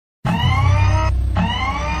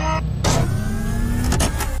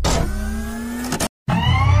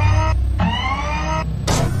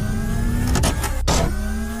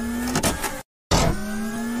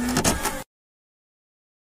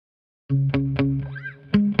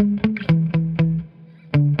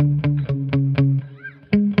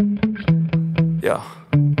Yeah.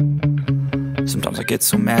 Sometimes I get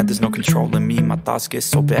so mad, there's no controlling me. My thoughts get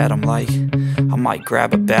so bad, I'm like, I might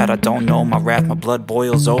grab a bat, I don't know. My wrath, my blood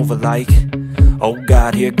boils over like, oh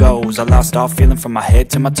God, here goes. I lost all feeling from my head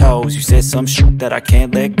to my toes. You said some shit that I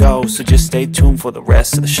can't let go, so just stay tuned for the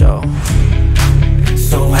rest of the show.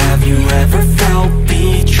 So have you ever felt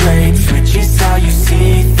betrayed? Switches how you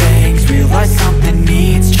see things, realize something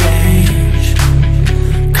needs change.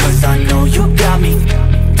 Cause I know you got me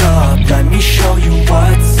f***ed up. Let me show you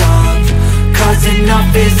what's up, cause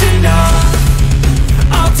enough is enough.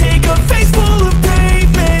 I'll take a face full of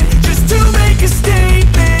pavement just to make a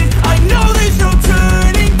statement. I know there's no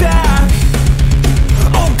turning back.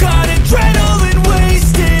 Oh God, adrenaline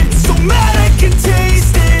wasted, so mad I can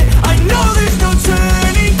taste it. I know there's no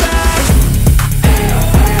turning back.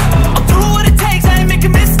 I'll do what it takes, I ain't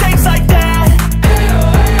making mistakes like that.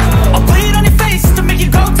 I'll bleed on your face to make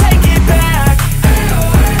you go take it back.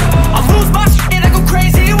 I'll lose my shit, I go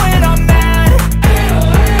crazy when I'm mad.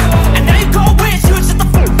 And now you go wish you would shut the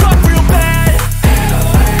fuck up real bad.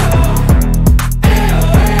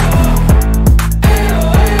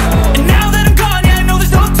 And now that I'm gone, yeah, I know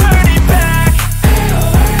there's no turning back.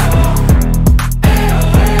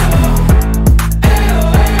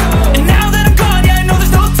 And now that I'm gone, yeah, I know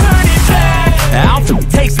there's no turning back. I'll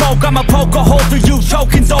take smoke, I'ma poke a hole through you,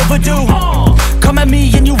 choking's overdue. Come at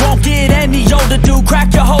me and you won't get any older, dude.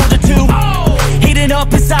 Crack your holder too. Heating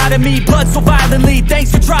up inside of me, blood so violently.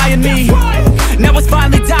 Thanks for trying me. Now it's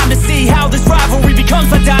finally time to see how this rivalry becomes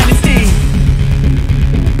my dynasty.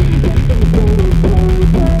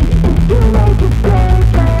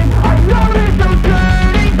 I know there's no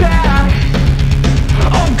turning back.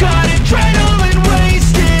 Oh God, adrenaline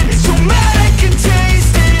wasted, so mad I can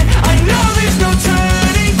taste it. I know there's no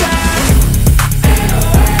turning back.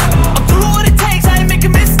 I'll do what it takes, I ain't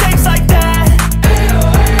making mistakes like that.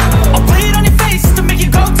 I'll bleed on your face to make you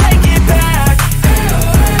go take it back.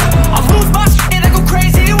 I'll lose my shit, I go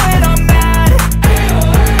crazy when I'm mad.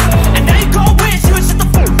 And now you go wish you would shut the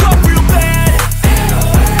fuck up real bad.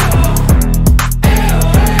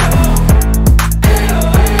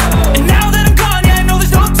 And now that I'm gone, yeah, I know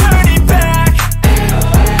there's no turning back.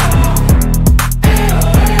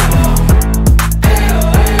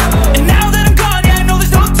 And now that I'm gone, yeah, I know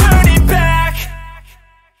there's no turning back.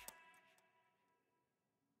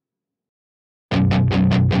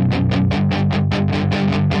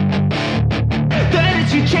 That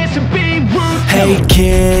is your chance to be rude. Hey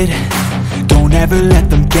kid, don't ever let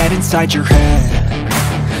them get inside your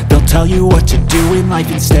head. They'll tell you what to do in life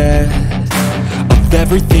instead of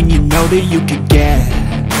everything you know that you could get.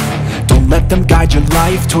 Don't let them guide your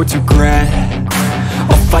life towards regret.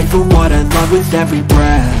 I'll fight for what I love with every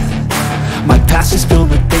breath. My past is filled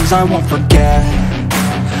with things I won't forget.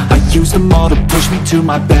 I use them all to push me to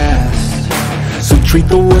my best. So treat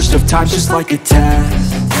the worst of times just like a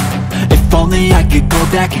test. If only I could go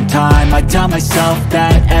back in time, I'd tell myself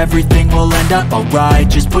that everything will end up alright.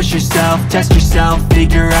 Just push yourself, test yourself,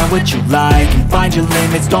 figure out what you like, and find your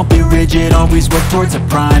limits, don't be rigid, always work towards a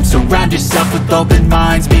prime. Surround yourself with open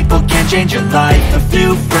minds, people can change your life. A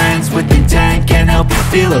few friends with intent can help you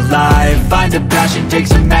feel alive. Find a passion, take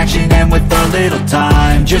some action, and with a little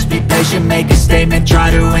time, just be patient, make a statement,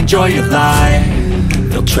 try to enjoy your life.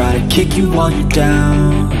 They'll try to kick you while you're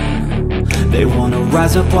down, they wanna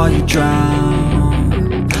rise up while you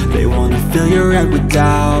drown. They wanna fill your head with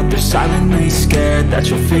doubt. They're silently scared that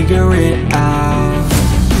you'll figure it out.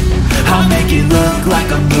 I'll make it look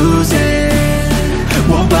like I'm losing,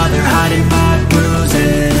 won't bother hiding my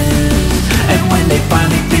bruises. And when they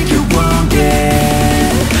finally think you're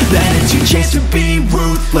wounded, then it's your chance to be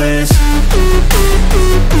ruthless.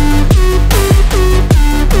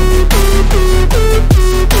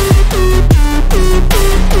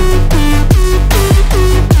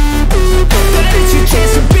 It's your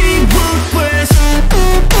chance to be ruthless.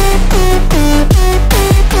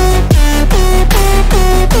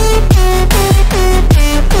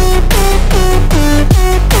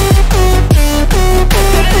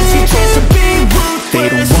 They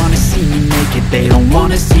don't wanna see me naked, they don't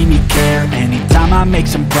wanna see me care. Anytime I make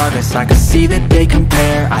some progress, I can see that they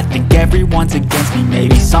compare. I think everyone's against me,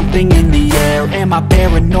 maybe something in the air. Am I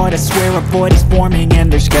paranoid? I swear a void is forming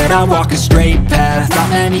and they're scared I walk a straight path. Not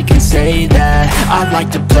many can say that. I like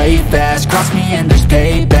to play fast, cross me and there's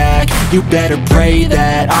payback. You better pray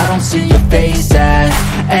that I don't see your face at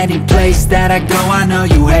any place that I go. I know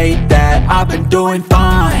you hate that. I've been doing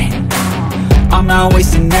fine, I'm not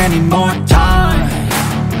wasting any more time.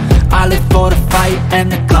 I live for the fight and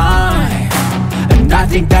the climb, and I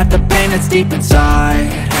think that the pain that's deep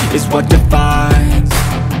inside is what defines.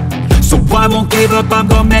 So I won't give up, I'm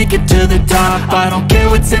gonna make it to the top. I don't care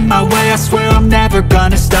what's in my way, I swear I'm never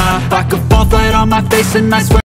gonna stop. I could fall flat on my face and I swear